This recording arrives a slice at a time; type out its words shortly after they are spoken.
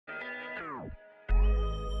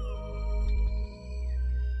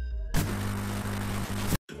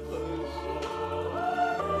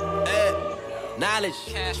Knowledge.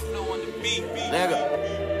 Cash flow on the beat. Nigga.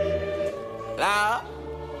 Loud.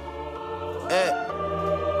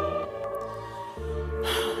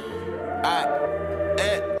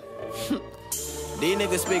 These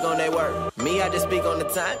niggas speak on their word. Me, I just speak on the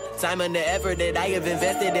time and the effort that I have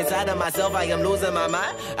invested inside of myself. I am losing my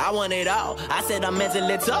mind. I want it all. I said I'm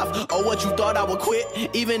mentally tough. Oh, what you thought I would quit?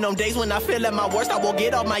 Even on days when I feel at my worst, I will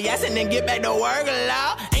get off my ass and then get back to work.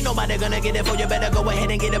 Loud. Ain't nobody gonna get it for you. Better go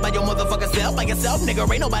ahead and get it by your motherfucking self. By yourself, nigga.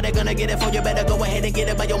 Ain't nobody gonna get it for you. Better go ahead and get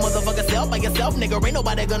it by your motherfucking self. By yourself, nigga. Ain't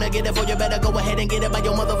nobody gonna get it for you. Better go ahead and get it by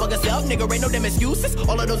your motherfucking self, nigga. Ain't no damn excuses.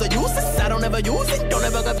 All of those are useless. I don't ever use it. Don't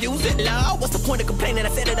ever confuse it. Loud. What's the point of complaining? I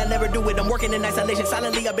said it, I never do it. I'm working in isolation.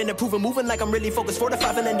 Silently, I've been improving. Moving like I'm really focused.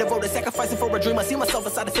 45 and devoted. Sacrificing for a dream. I see myself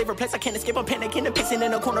inside a favorite place. I can't escape. I'm panicking and pacing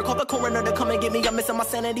in a corner. Call the coroner to come and get me. I'm missing my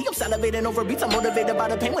sanity. I'm salivating over beats. I'm motivated by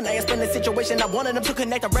the pain. When I explain the situation, I wanted them to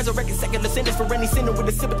connect. I'm resurrecting secular sentence for any sinner with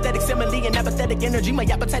a sympathetic simile and apathetic energy. My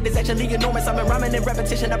appetite is actually enormous. I've been rhyming in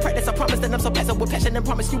repetition. I practice. I promise that I'm so passive with passion and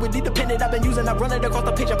promise you would be dependent. I've been using. I run it across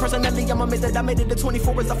the page. And personally, I'm amazed that I made it to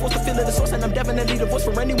 24 as I forced to feel it the source. And I'm definitely the voice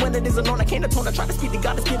for anyone that isn't on. I can't atone. I try to speak to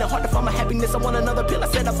God. It's getting hard to find my happiness. I want another pill. I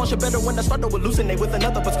said I function better when I start to hallucinate with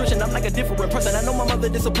another prescription. I'm like a different person. I know my mother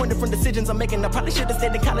disappointed from decisions I'm making. I probably should have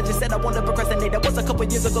stayed in college and said I wanted to procrastinate. That was a couple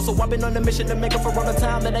years ago, so I've been on a mission to make up for all the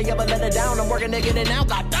time that I ever let it down. I'm working to get it now.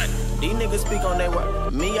 God done. These niggas speak on their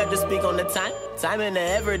word. Me, I just speak on the time and the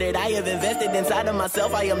effort that I have invested inside of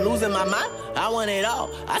myself. I am losing my mind. I want it all.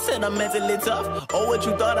 I said I'm mentally tough. Oh, what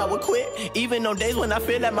you thought I would quit? Even on days when I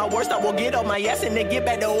feel at my worst, I will get off my ass and then get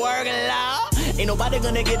back to work. Loud. Ain't nobody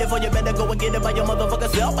gonna get it for you. Better go and get it by your motherfucking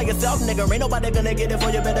self. By yourself, nigga. Ain't nobody gonna get it for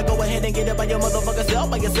you. Better go ahead and get it by your motherfucking self.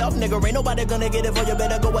 By yourself, nigga. Ain't nobody gonna get it for you.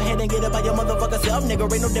 Better go ahead and get it by your motherfucking self,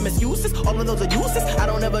 nigga. Ain't no damn excuses. All of those are useless. I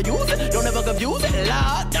don't ever use it. Don't ever confuse it.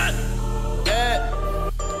 Loud.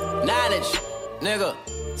 Knowledge, nigga.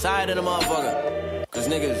 Tired of the motherfucker. Cause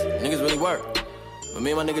niggas really work. But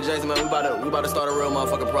me and my nigga Jason, man, we about to start a real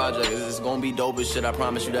motherfucking project. It's gonna be dope as shit, I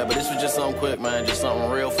promise you that. But this was just something quick, man. Just something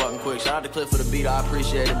real fucking quick. Shout out to Cliff for the beat, I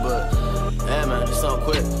appreciate it. But, yeah, man, just something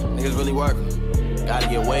quick. Niggas really working. Gotta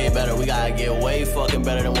get way better. We gotta get way fucking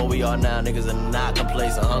better than what we are now. Niggas are not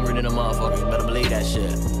complacent, hungry than a motherfucker. You better believe that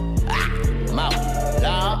shit. I'm out.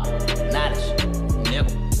 Knowledge.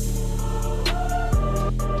 Nigga.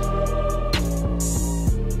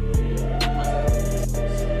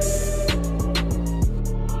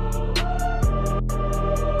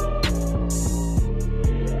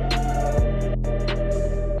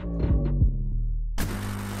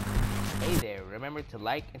 Remember to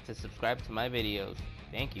like and to subscribe to my videos.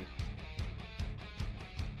 Thank you.